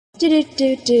Do do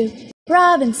do do.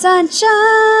 Robyn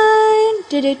sunshine.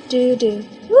 Do do do do.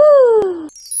 Woo!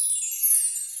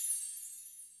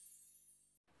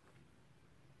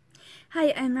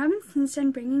 Hi, I'm Robyn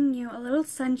Sunshine, bringing you a little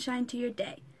sunshine to your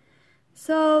day.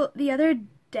 So the other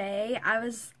day, I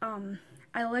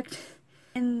looked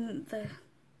in the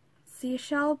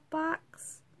seashell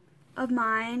box of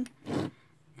mine,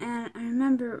 and I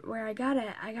remember where I got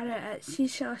it. I got it at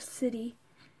Seashell City,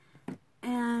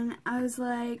 and I was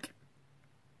like,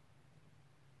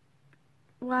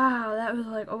 wow, that was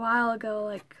like a while ago,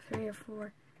 like 3 or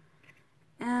 4.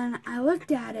 And I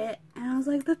looked at it, and I was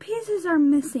like, the pieces are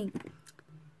missing.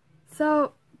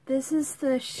 So this is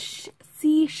the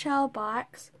seashell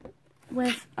box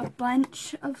with a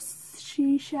bunch of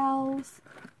seashells,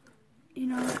 you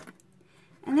know,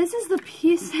 and this is the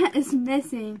piece that is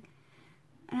missing.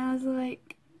 And I was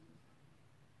like,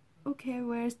 okay,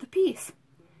 where's the piece?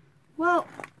 Well,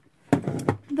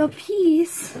 the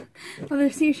piece of the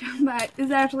seashell box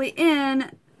is actually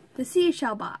in the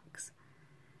seashell box.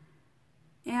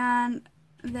 And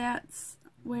that's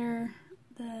where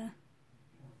the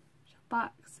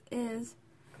box is.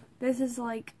 This is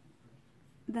like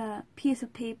the piece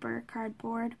of paper,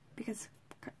 cardboard, because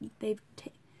they've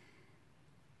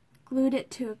glued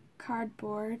it to a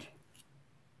cardboard.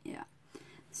 Yeah.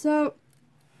 So,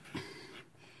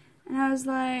 and I was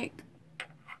like,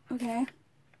 okay.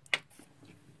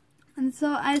 And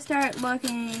so I start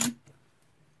looking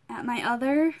at my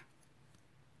other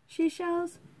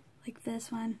seashells, like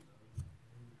this one.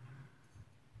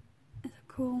 It's a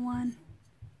cool one.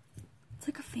 It's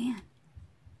like a fan.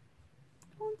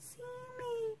 Don't see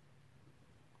me.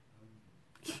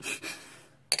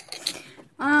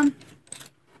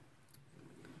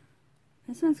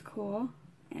 This one's cool.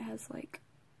 It has like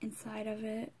inside of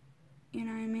it, you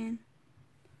know what I mean?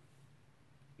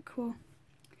 Cool.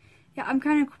 Yeah, I'm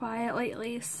kind of quiet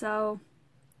lately, so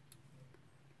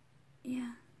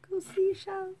yeah, go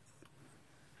seashells.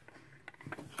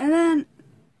 And then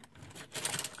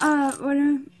one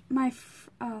of my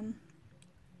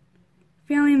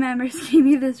family members gave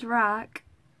me this rock.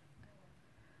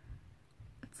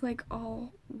 It's like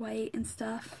all white and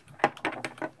stuff.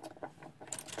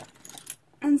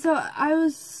 And so I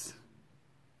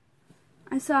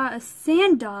saw a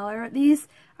sand dollar. These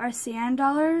are sand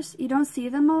dollars. You don't see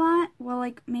them a lot. Well,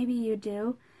 like maybe you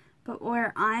do, but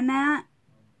where I'm at,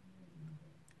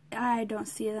 I don't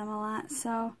see them a lot.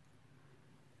 So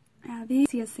yeah,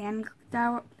 these see a sand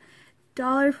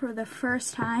dollar for the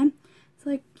first time. It's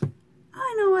like,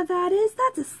 I know what that is.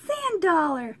 That's a sand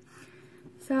dollar.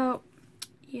 So,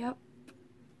 yep.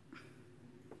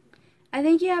 I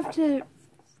think you have to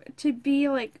be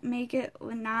like, make it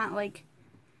not like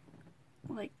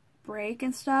break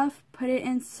and stuff. Put it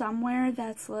in somewhere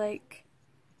that's like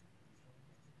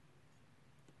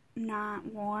not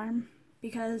warm,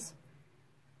 because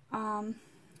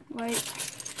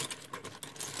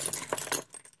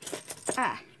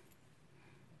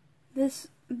this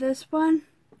one,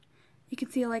 you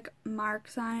can see like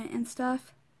marks on it and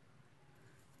stuff.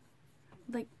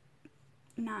 Like,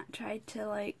 not try to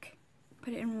like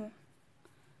put it in,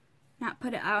 not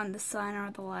put it out in the sun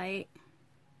or the light.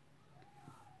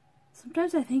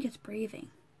 Sometimes I think it's breathing.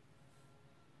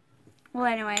 Well,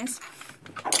 anyways.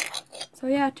 So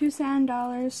yeah, 2 sand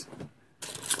dollars.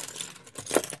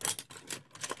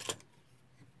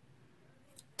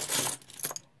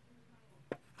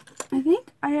 I think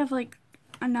I have like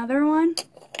another one.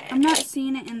 I'm not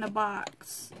seeing it in the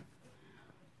box.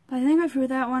 But I think I threw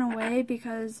that one away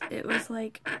because it was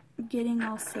like getting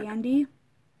all sandy.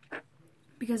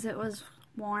 Because it was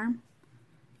warm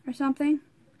or something.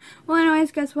 Well,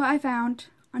 anyways, guess what? I found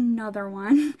another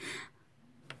one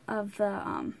of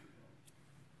the,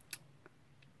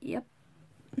 yep.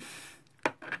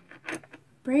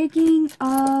 Breaking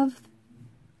of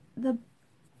the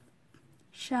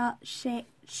shell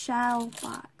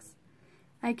box.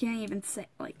 I can't even say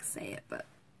it, but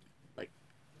like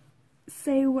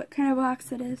say what kind of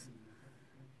box it is.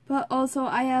 But also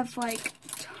I have like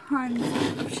tons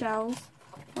of shells.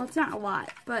 Well, it's not a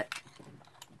lot, but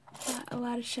a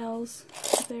lot of shells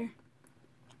there.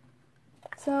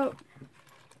 So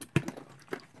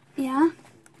yeah,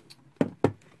 a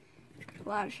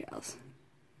lot of shells.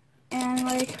 And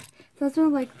like those are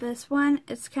like this one.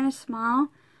 It's kind of small,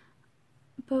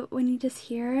 but when you just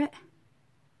hear it,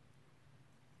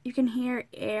 you can hear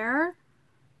air,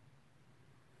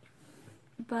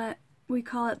 but we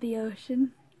call it the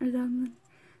ocean or something.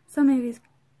 Some maybe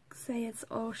say it's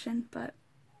ocean, but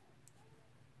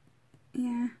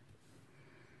yeah.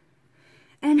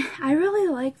 And I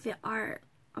really like the art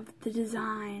of the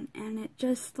design, and it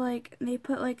just like, they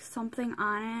put like something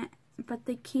on it, but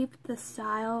they keep the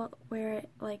style where it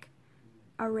like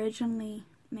originally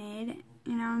made,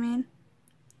 you know what I mean?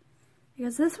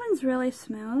 Because this one's really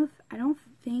smooth. I don't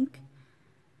think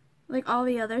like all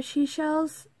the other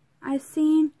seashells I've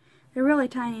seen, they're really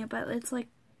tiny, but it's like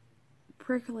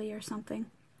prickly or something.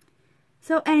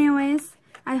 So anyways,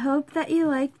 I hope that you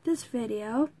liked this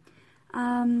video.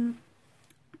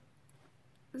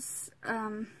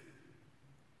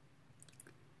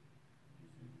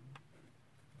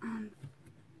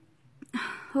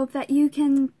 Hope that you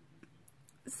can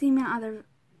see my other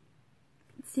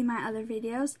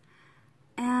videos,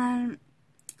 and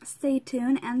stay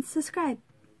tuned and subscribe.